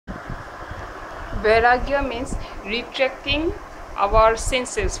Vairagya means retracting our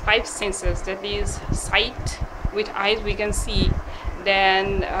senses, five senses, that is sight, with eyes we can see,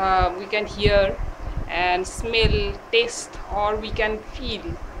 then we can hear, and smell, taste, or we can feel.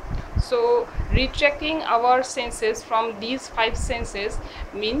 So retracting our senses from these five senses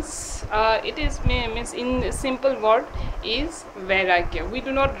means means in a simple word is Vairagya. We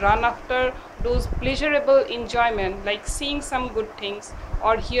do not run after those pleasurable enjoyment like seeing some good things,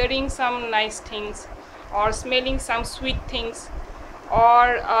 or hearing some nice things, or smelling some sweet things,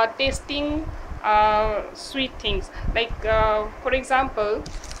 or tasting sweet things. Like for example,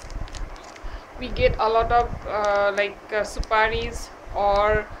 we get a lot of suparis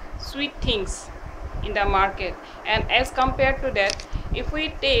or sweet things in the market, and as compared to that, if we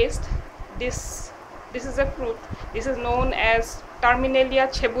taste this is a fruit. This is known as Terminalia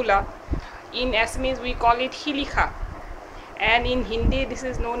cebula. In Assamese we call it hilikha, and in Hindi this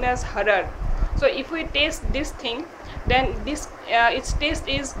is known as harar. So if we taste this thing, then this its taste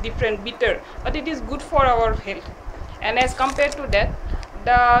is different, bitter, but it is good for our health. And as compared to that,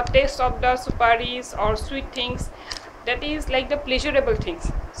 the taste of the suparis or sweet things, that is like the pleasurable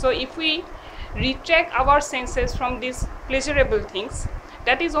things. So if we retract our senses from these pleasurable things,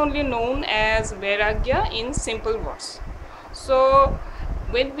 that is only known as Vairagya in simple words. So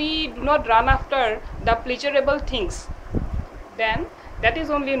when we do not run after the pleasurable things, then that is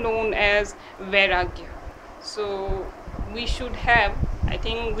only known as Vairagya. So we should have, I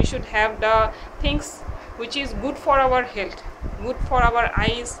think we should have the things which is good for our health, good for our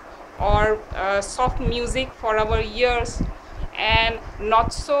eyes, or soft music for our ears, and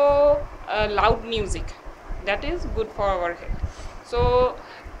not so loud music, that is good for our health. So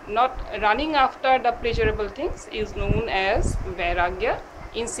not running after the pleasurable things is known as Vairagya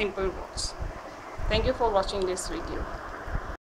in simple words. Thank you for watching this video.